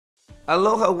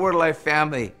Aloha Word Life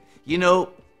family. You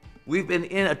know, we've been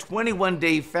in a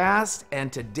 21-day fast,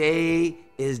 and today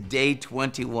is day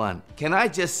 21. Can I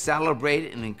just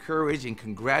celebrate and encourage and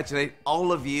congratulate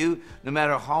all of you, no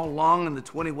matter how long in the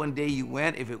 21-day you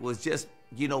went? If it was just,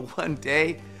 one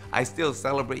day, I still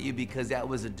celebrate you because that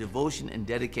was a devotion and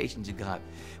dedication to God.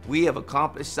 We have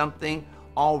accomplished something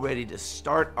already to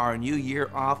start our new year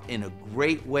off in a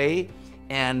great way.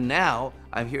 And now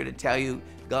I'm here to tell you,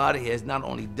 God has not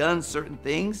only done certain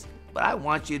things, but I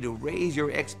want you to raise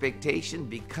your expectation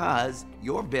because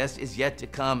your best is yet to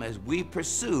come as we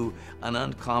pursue an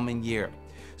uncommon year.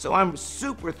 So I'm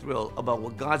super thrilled about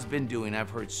what God's been doing. I've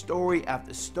heard story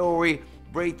after story,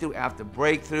 breakthrough after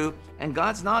breakthrough, and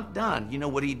God's not done. You know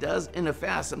what he does in a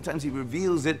fast? Sometimes he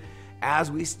reveals it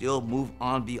as we still move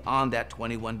on beyond that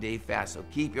 21-day fast. So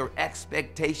keep your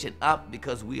expectation up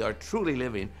because we are truly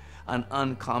living an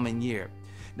uncommon year.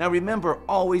 Now remember,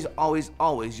 always, always,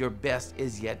 always, your best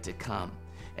is yet to come.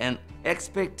 And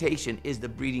expectation is the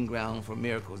breeding ground for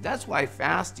miracles. That's why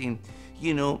fasting,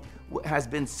 has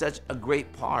been such a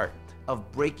great part of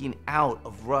breaking out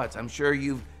of ruts. I'm sure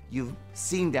you've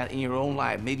seen that in your own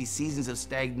life, maybe seasons of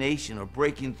stagnation or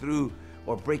breaking through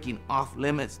or breaking off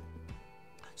limits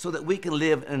so that we can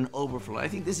live in an overflow. I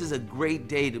think this is a great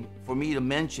day for me to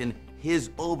mention his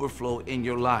overflow in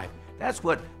your life. That's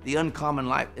what the uncommon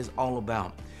life is all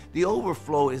about. The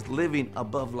overflow is living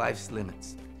above life's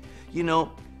limits.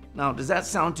 Now does that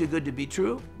sound too good to be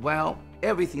true? Well,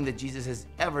 everything that Jesus has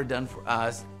ever done for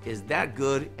us is that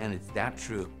good and it's that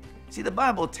true. See, the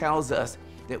Bible tells us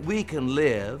that we can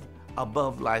live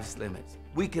above life's limits.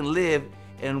 We can live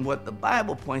in what the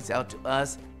Bible points out to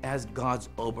us as God's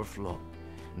overflow.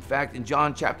 In fact, in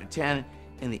John chapter 10,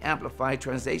 in the Amplified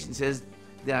translation says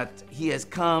that he has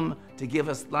come to give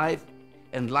us life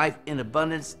and life in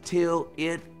abundance till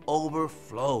it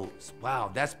overflows.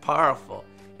 Wow, that's powerful.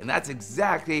 And that's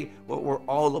exactly what we're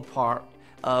all a part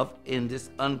of in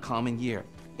this uncommon year.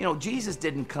 Jesus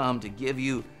didn't come to give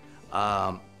you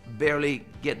barely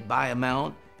get by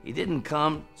amount. He didn't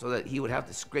come so that he would have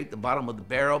to scrape the bottom of the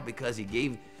barrel because he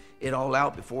gave it all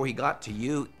out before he got to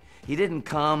you. He didn't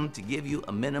come to give you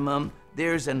a minimum.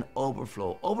 There's an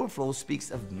overflow. Overflow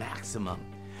speaks of maximum.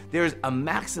 There's a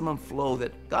maximum flow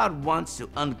that God wants to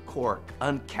uncork,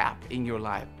 uncap in your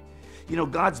life.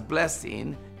 God's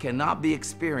blessing cannot be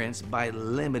experienced by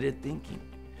limited thinking.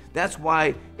 That's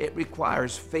why it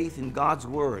requires faith in God's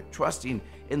word, trusting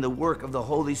in the work of the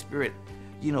Holy Spirit,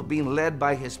 being led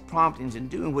by his promptings and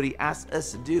doing what he asks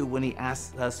us to do when he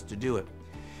asks us to do it.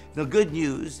 The good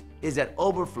news is that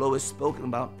overflow is spoken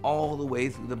about all the way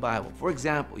through the Bible. For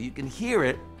example, you can hear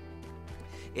it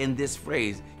in this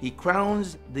phrase: he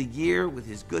crowns the year with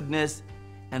his goodness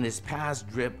and his paths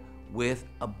drip with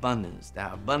abundance.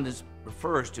 Now, abundance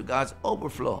refers to God's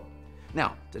overflow.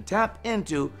 Now, to tap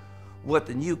into what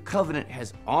the new covenant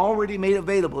has already made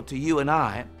available to you and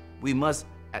I, we must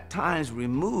at times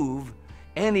remove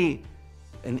any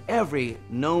and every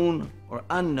known or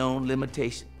unknown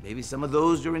limitation. Maybe some of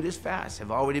those during this fast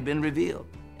have already been revealed,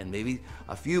 and maybe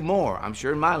a few more, I'm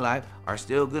sure in my life, are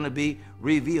still going to be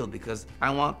revealed because I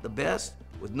want the best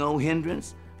with no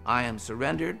hindrance. I am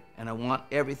surrendered, and I want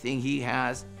everything he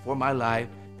has for my life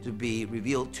to be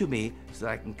revealed to me so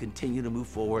that I can continue to move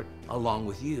forward along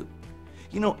with you.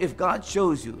 If God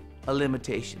shows you a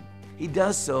limitation, he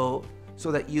does so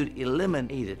that you'd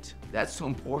eliminate it. That's so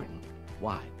important.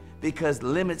 Why? Because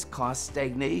limits cause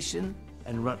stagnation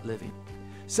and rut living.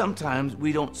 Sometimes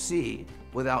we don't see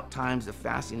without times of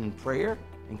fasting and prayer,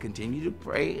 and continue to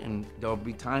pray, and there'll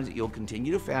be times that you'll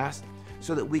continue to fast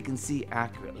so that we can see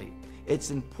accurately.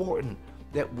 It's important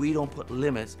that we don't put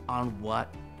limits on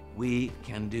what we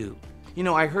can do.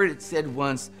 I heard it said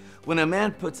once, when a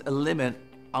man puts a limit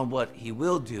on what he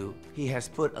will do, he has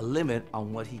put a limit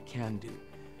on what he can do.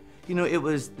 It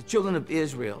was the children of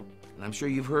Israel, and I'm sure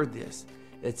you've heard this,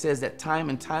 that says that time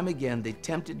and time again they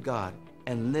tempted God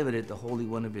and limited the Holy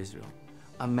One of Israel.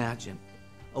 Imagine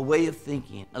a way of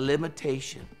thinking, a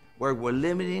limitation where we're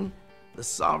limiting the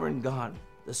sovereign God,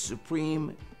 the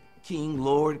supreme King,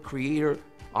 Lord, Creator,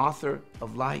 author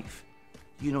of life,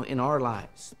 in our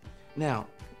lives. Now,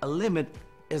 a limit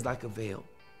is like a veil.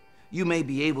 You may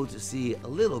be able to see a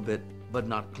little bit, but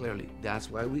not clearly.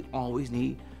 That's why we always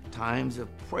need times of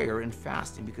prayer and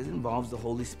fasting, because it involves the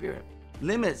Holy Spirit.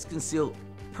 Limits conceal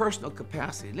personal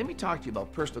capacity. Let me talk to you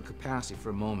about personal capacity for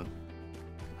a moment.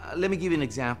 Let me give you an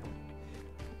example.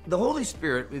 The Holy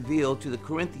Spirit revealed to the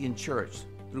Corinthian church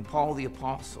through Paul the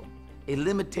Apostle a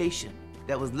limitation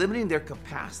that was limiting their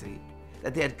capacity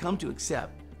that they had come to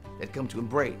accept, that had come to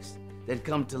embrace, that had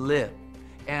come to live.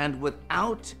 And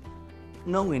without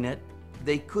knowing it,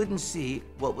 they couldn't see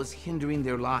what was hindering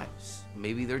their lives.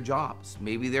 Maybe their jobs,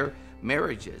 maybe their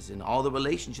marriages and all the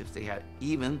relationships they had,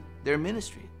 even their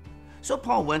ministry. So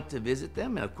Paul went to visit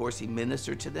them, and of course he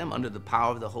ministered to them under the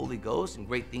power of the Holy Ghost, and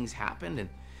great things happened.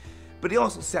 But he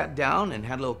also sat down and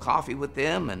had a little coffee with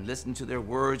them and listened to their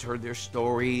words, heard their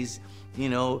stories,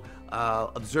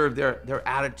 observed their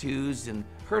attitudes, and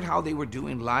heard how they were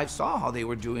doing life, saw how they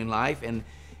were doing life, and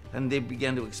they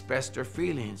began to express their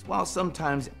feelings. While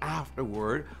sometimes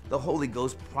afterward, the Holy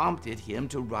Ghost prompted him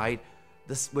to write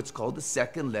what's called the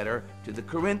second letter to the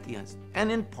Corinthians.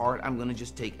 And in part, I'm going to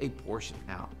just take a portion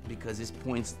out because this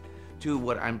points to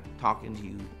what I'm talking to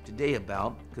you today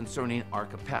about concerning our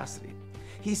capacity.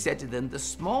 He said to them, the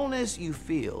smallness you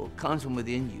feel comes from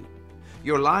within you.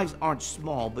 Your lives aren't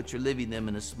small, but you're living them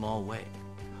in a small way.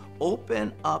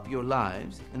 Open up your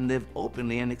lives and live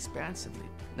openly and expansively.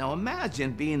 Now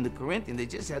imagine being the Corinthians. They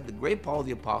just had the great Paul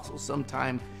the Apostle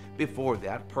sometime before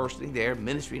that, personally there,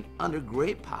 ministering under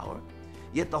great power.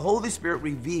 Yet the Holy Spirit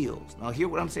reveals. Now hear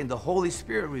what I'm saying. The Holy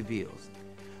Spirit reveals.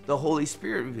 The Holy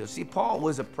Spirit reveals. See, Paul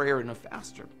was a prayer and a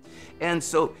faster. And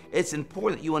so it's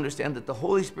important that you understand that the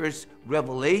Holy Spirit's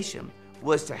revelation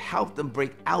was to help them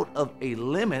break out of a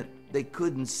limit they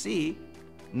couldn't see,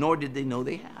 nor did they know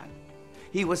they had.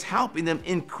 He was helping them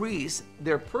increase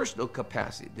their personal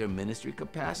capacity, their ministry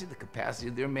capacity, the capacity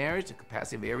of their marriage, the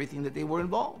capacity of everything that they were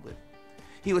involved with.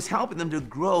 He was helping them to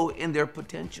grow in their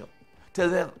potential, to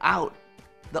live out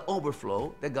the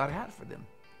overflow that God had for them.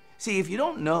 See, if you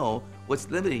don't know what's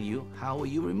limiting you, how will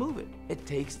you remove it? It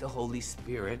takes the Holy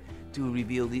Spirit to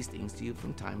reveal these things to you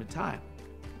from time to time.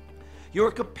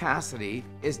 Your capacity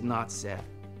is not set,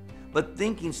 but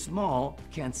thinking small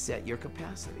can set your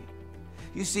capacity.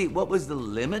 You see, what was the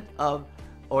limit of,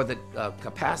 or the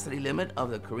capacity limit of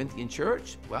the Corinthian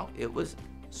church? Well, it was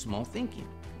small thinking.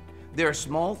 Their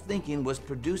small thinking was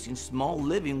producing small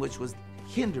living, which was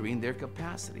hindering their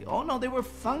capacity. Oh no, they were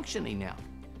functioning now.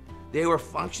 They were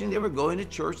functioning, they were going to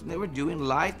church, and they were doing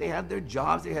life. They had their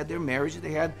jobs, they had their marriages,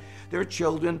 they had their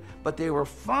children, but they were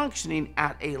functioning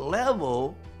at a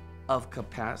level of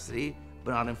capacity,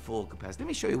 but not in full capacity. Let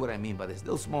me show you what I mean by this.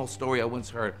 Little small story I once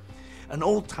heard. An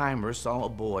old timer saw a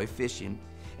boy fishing,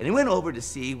 and he went over to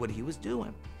see what he was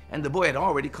doing. And the boy had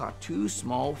already caught 2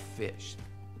 small fish.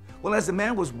 Well, as the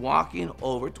man was walking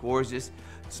over towards this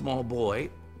small boy,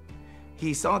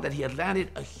 he saw that he had landed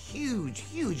a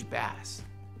huge bass.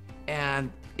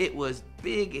 And it was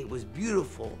big, it was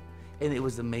beautiful, and it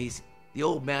was amazing. The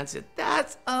old man said,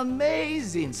 "That's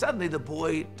amazing." Suddenly the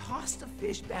boy tossed the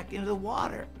fish back into the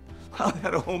water.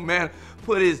 That old man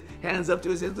put his hands up to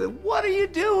his head and said, "What are you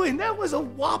doing? That was a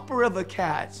whopper of a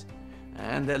catch."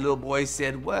 And that little boy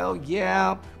said, "Well,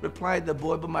 yeah," replied the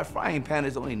boy, "but my frying pan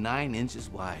is only 9 inches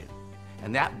wide,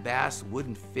 and that bass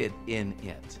wouldn't fit in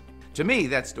it." To me,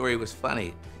 that story was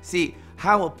funny. See,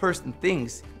 how a person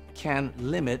thinks can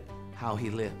limit how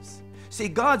he lives. See,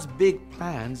 God's big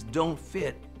plans don't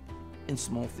fit in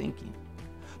small thinking.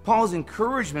 Paul's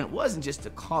encouragement wasn't just to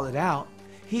call it out.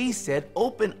 He said,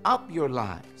 open up your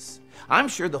lives. I'm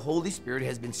sure the Holy Spirit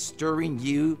has been stirring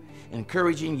you,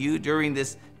 encouraging you during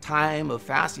this time of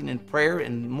fasting and prayer,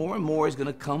 and more is going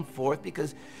to come forth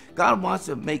because God wants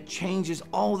to make changes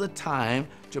all the time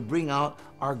to bring out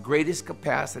our greatest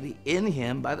capacity in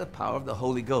Him by the power of the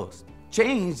Holy Ghost.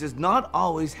 Change does not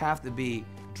always have to be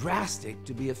drastic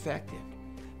to be effective.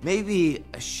 Maybe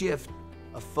a shift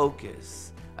of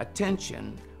focus,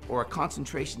 attention, or a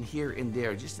concentration here and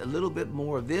there, just a little bit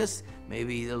more of this,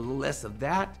 maybe a little less of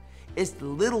that. It's the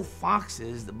little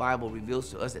foxes the Bible reveals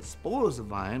to us that spoils the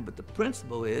vine, but the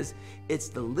principle is it's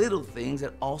the little things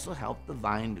that also help the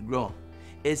vine to grow.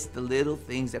 It's the little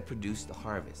things that produce the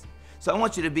harvest. So I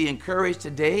want you to be encouraged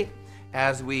today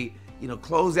as we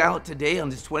close out today on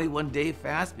this 21-day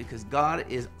fast, because God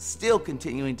is still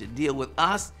continuing to deal with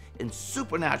us in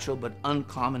supernatural but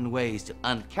uncommon ways to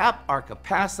uncap our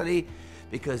capacity,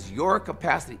 because your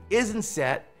capacity isn't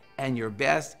set and your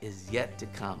best is yet to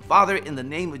come. Father, in the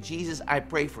name of Jesus, I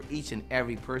pray for each and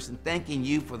every person, thanking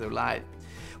you for their life.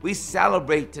 We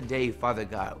celebrate today, Father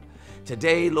God.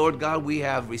 Today, Lord God, we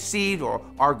have received or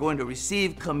are going to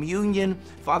receive communion,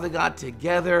 Father God,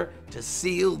 together to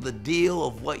seal the deal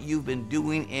of what you've been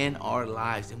doing in our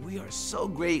lives. And we are so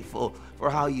grateful for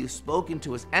how you've spoken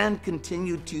to us and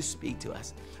continue to speak to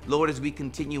us. Lord, as we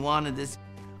continue on in this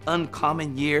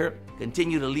uncommon year,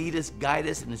 continue to lead us, guide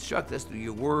us, and instruct us through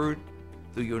your word,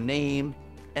 through your name,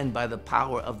 and by the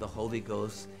power of the Holy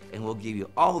Ghost. And we'll give you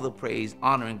all the praise,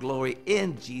 honor, and glory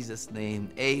in Jesus' name.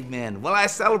 Amen. Well, I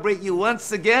celebrate you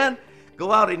once again.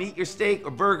 go out and eat your steak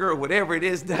or burger or whatever it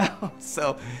is now.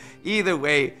 So either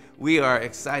way, we are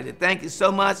excited. Thank you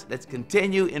so much. Let's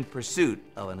continue in pursuit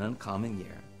of an uncommon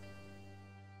year.